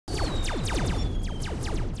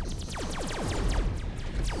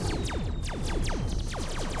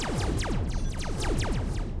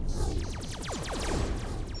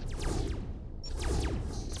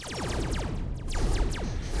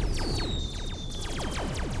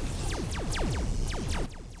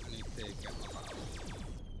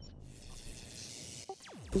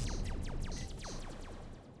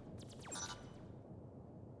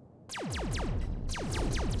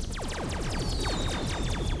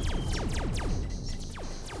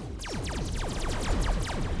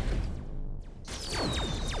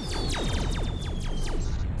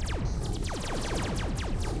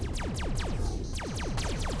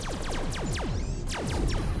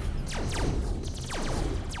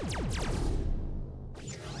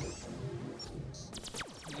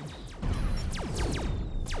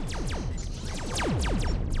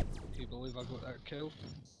that kill.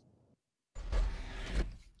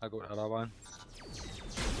 I got the other one.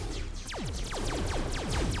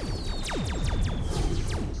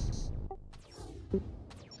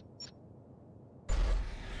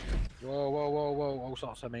 Whoa, whoa, whoa, whoa, all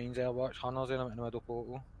sorts of mines there, watch, hunters in the middle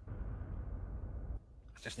portal.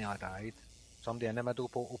 I just nearly died. Somebody in the middle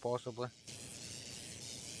portal, possibly.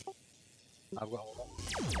 I've got all that.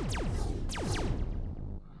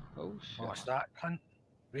 Oh shit. Oh, it's that cunt.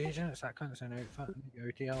 Raging, it's that cunt's in outfit.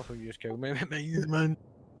 Get out here, so you just killed me with mines, man.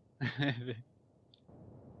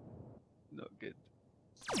 Not good.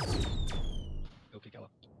 LP killer.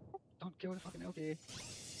 Don't kill the fucking LP.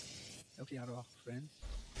 LP are our friends.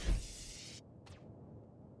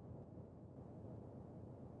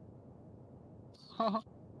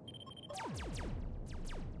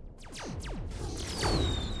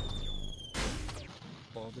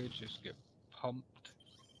 Bobby just get pumped.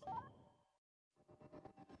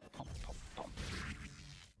 Pump, pump, pump.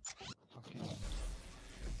 Fucking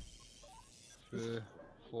through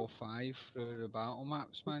 4-5 through the battle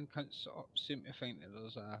maps, man. Can't seem to think that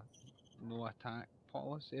there's a no attack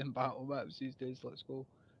policy in battle maps these days. Let's go.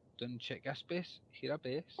 Done check this base. Here a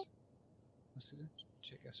base. Let's do this.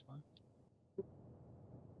 Check this one.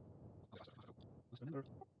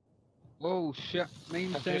 Oh shit!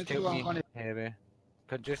 Mine Just help me, gonna... heavy.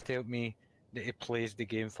 Could just help me that he plays the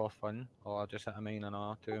game for fun, or just hit a mine and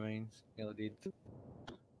another 2 mines. Nearly did.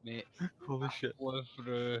 Mate, Holy shit. flew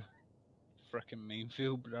through frickin'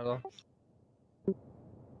 minefield, brother.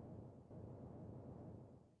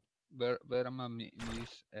 Where am I meeting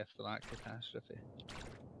these after that catastrophe?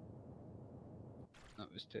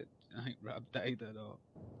 That was to... I think Rab died or not.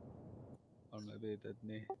 Or maybe he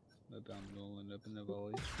didn't. Maybe I'm rolling up in the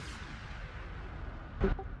village.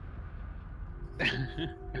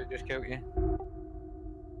 Who just killed you?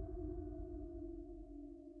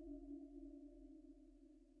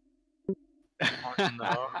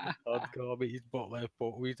 No, Darkorbit, he's bought left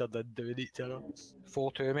bottles, they're dead doing each other.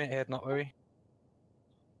 4-2 mate, heading up the way.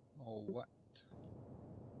 Oh, what?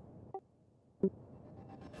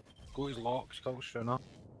 Go his locks, Skull Schooner.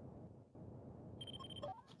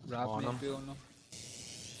 Rab On me him. feeling him.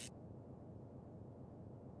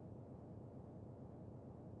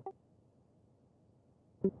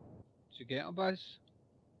 Did you get a buzz?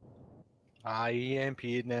 Aye, he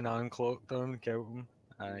EMP'd and then uncloaked him, killed him.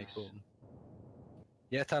 Aye, killed him.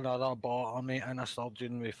 Yet another botter mate and a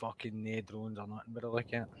surgeon with fucking no drones or nothing, but I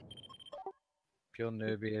like it. Pure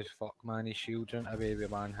newbie as fuck, man. His shield's went away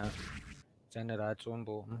with one hit. It's in the red zone,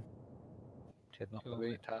 bottom. It's heading up the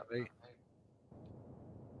way, tap right.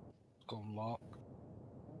 It's got him locked.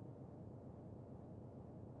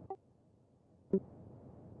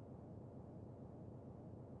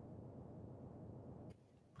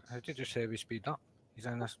 How did you just say we speed up? He's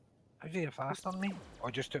in this. How did he get faster than me? Or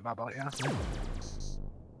I just took my ability off me?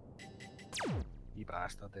 You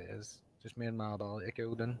bastard, it is. Just made my ability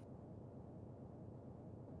killed him.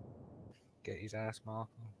 Get his ass, Mark.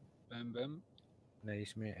 Bim bim.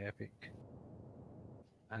 Nice, mate, epic.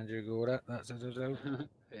 Andrew got it, that's his result.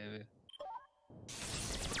 Heavy.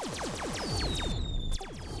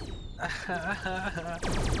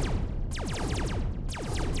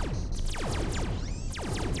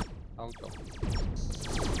 I'll jump.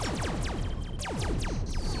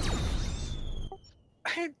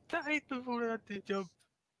 I died before I had to jump.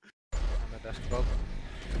 I'm a disc club.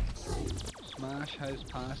 Smash his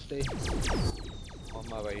pasty. On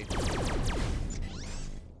my way.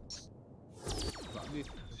 That wee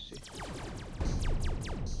pussy.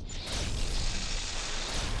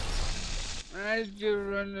 As you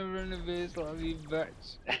run around the base like a wee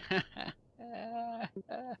bitch.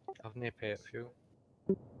 I've no pet fuel.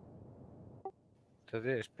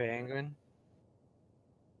 Today it's penguin.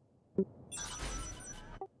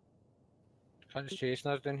 Cunt's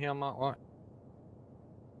chasing us down here, Matt, what?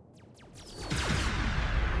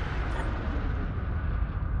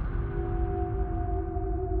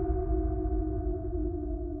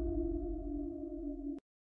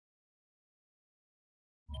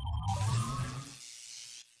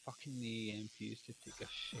 Fucking the EMPs to take a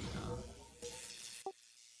shit out.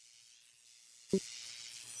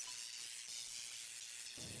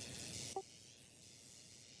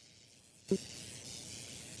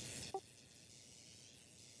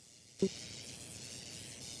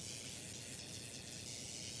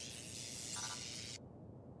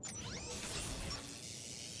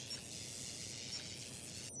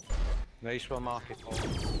 Nice one, Market.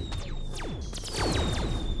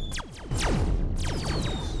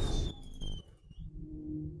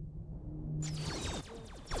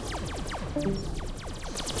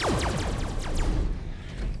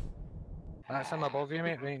 That's him above you,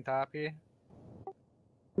 mate, right on top of you.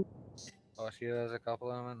 Oh, see, there's a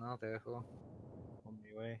couple of them in there, therefore. On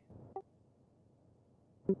my way.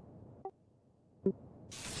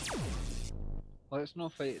 Let's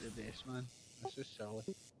not fight at the base, man. This is silly.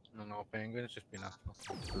 No, Penguin's just been a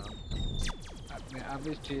fucking tramp. I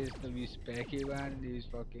was chasing the wee specky man and he was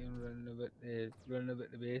fucking running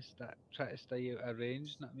about the base, that try to stay out of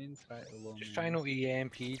range, know what I mean? Try to long Just try not to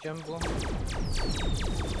EMP, Jimbo.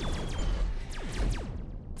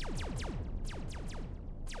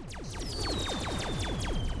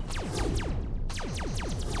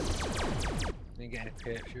 Ain't getting a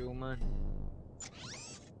pet fuel, man.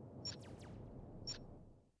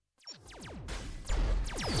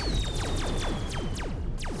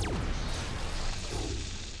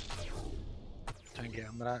 Try and get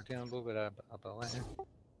him right, Jimbo, with a ability.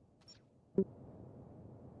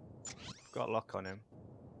 Got a lock on him.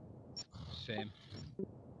 Same.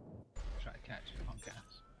 Try to catch him on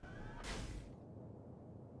gas.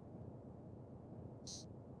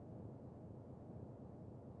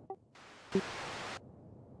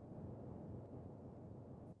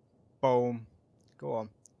 Boom. Go on.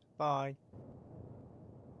 Bye.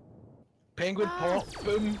 Penguin pop,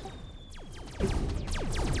 boom!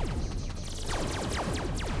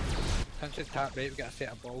 Punch his tap right, we got a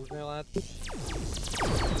set of balls now, lad.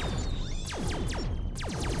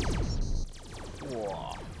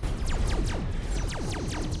 Whoa.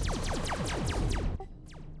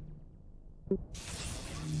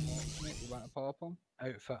 Mate, you want to pop him?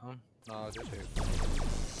 Outfit him. No, just outfit.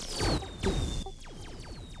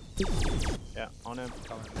 Yeah, on him.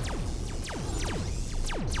 Coming.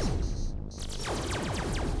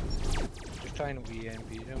 Just trying to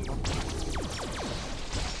EMP him.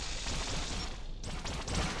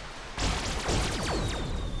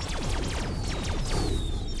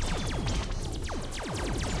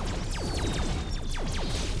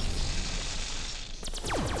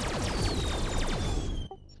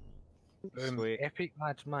 Sweet. Epic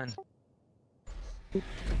lads, man.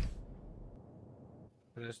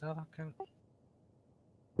 There's another count.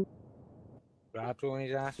 Grabs on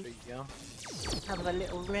his ass right here. Have a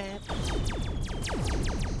little rip.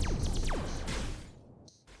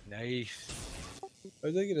 Nice. How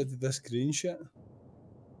do I get into this green shit?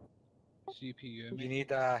 CPU, You mate.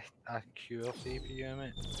 need a cure CPU,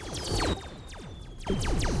 mate.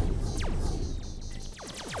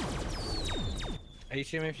 Are you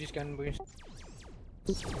seeing if she's getting boys?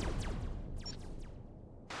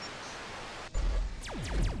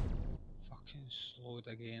 Fucking slowed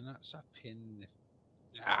again, that's a pain in the...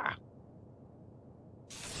 Ah!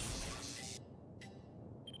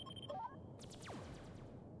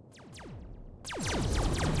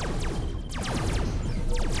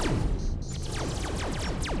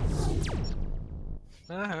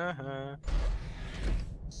 How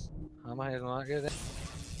am I not good?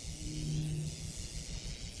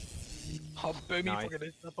 Oh, boom, Nice. you fucking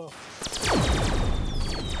hit the ball.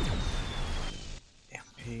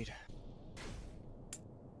 Impede.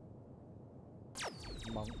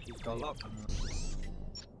 Monkey's Got luck.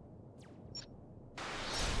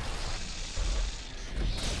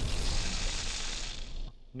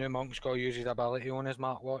 New Monk's got to use his ability on his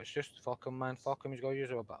smartwatch. Just fuck him, man. Fuck him. He's got to use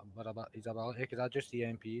his ability because I just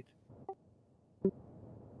EMP'd. A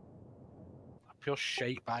pure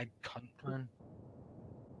shite bag cunt, man.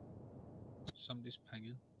 Somebody's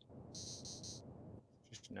pinging.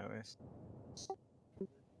 Just noticed.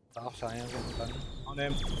 Dark science getting done. On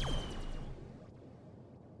him.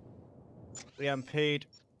 The impede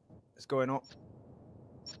is going up.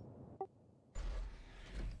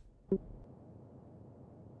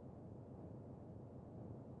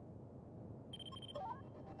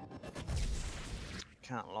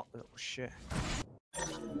 Can't lock the little shit.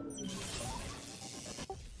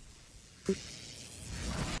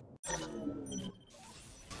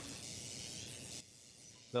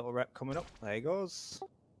 Little rep coming up. There he goes.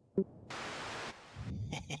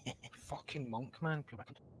 Fucking monk, man.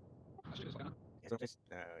 Oh,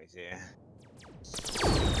 he's here.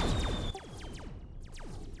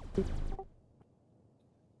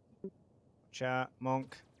 Chat,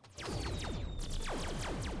 monk.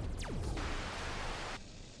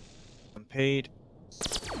 Impede.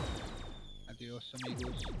 Adios,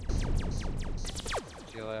 amigos.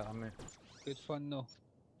 See you later, mate. Good fun though.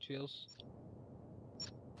 Cheers.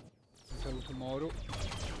 Until tomorrow.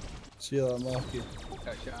 See you later, Marky.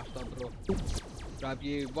 Catch you after, bro. Grab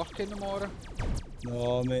you working tomorrow.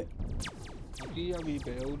 No, mate. I'll give you a wee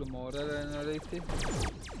bell tomorrow then, alrighty?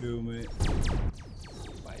 Cool, mate.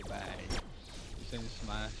 Bye bye. Sound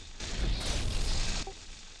smash.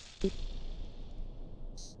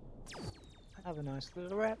 Have a nice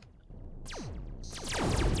little rep.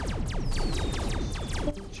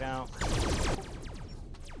 Ciao.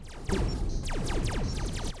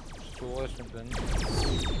 Slowest and then.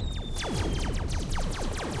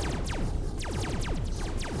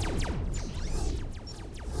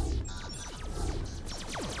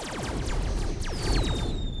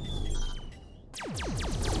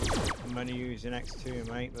 I'm only using X2,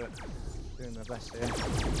 mate, but doing my best here.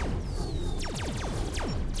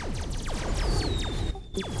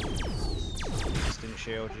 Instant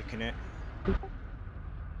shield, you can hit.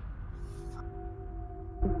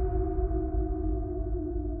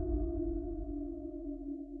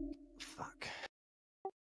 Fuck.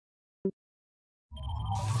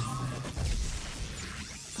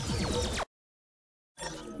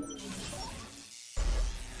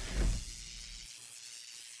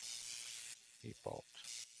 He popped.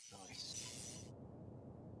 Nice.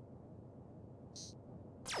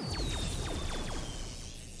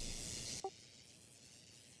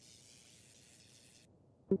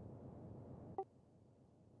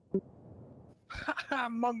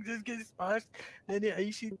 Monk just gets smashed, then he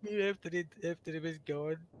ices me after he was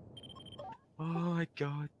gone. Oh my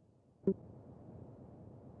god.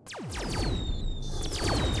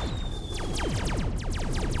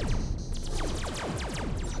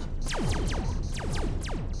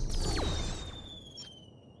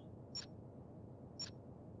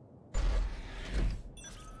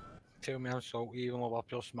 Tell me I'm salty even while up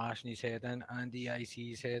here smashing his head in and he ices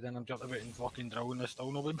his head in. I'm just about in fucking drowning, there's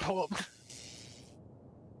still no been popped.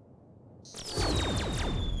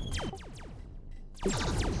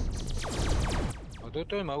 I don't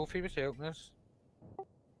do him out if he was helping us.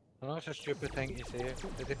 I know it's a stupid thing to say.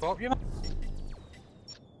 Did they pop you? Oh,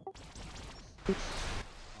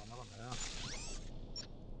 never there.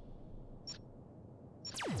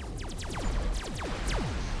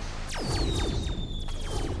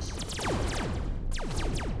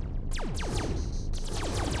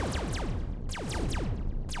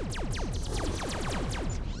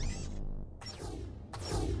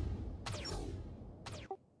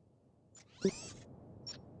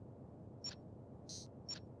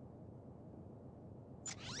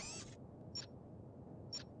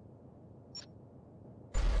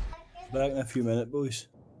 Back in a few minutes, boys.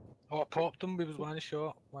 Oh, I popped him, he was one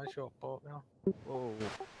shot pop now. Whoa.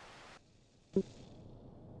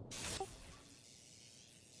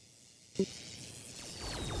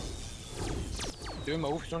 Do him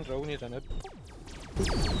off, he's on drone, he's in it.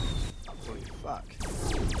 Holy fuck.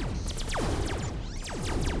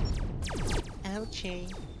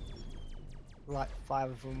 Ouchie. Like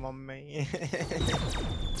 5 of them on me.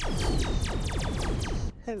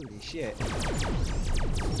 Holy shit.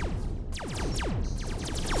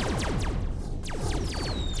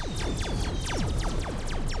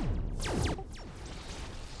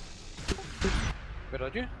 Where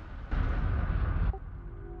are you?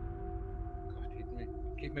 God, hate me.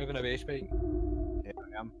 Keep moving away, Spike. Here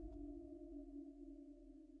I am.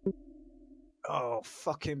 Oh,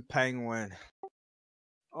 fucking penguin.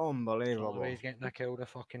 Unbelievable. Always getting a kill, the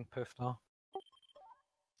fucking poof now.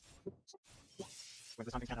 With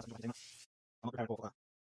the timing scan, I'm not prepared for that.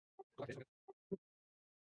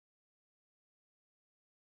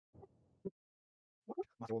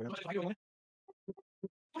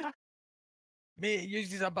 Mate, he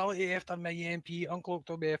used his ability after my EMP, uncloaked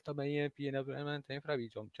on me after my EMP and everything, man. Time for a wee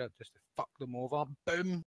jump chat just to fuck them over.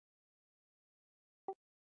 Boom!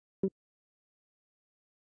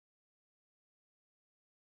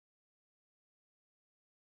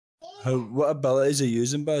 What abilities are you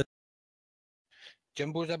using, bud?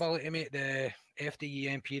 Jimbo's ability, mate, after the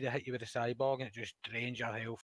EMP they hit you with a cyborg and it just drains your health.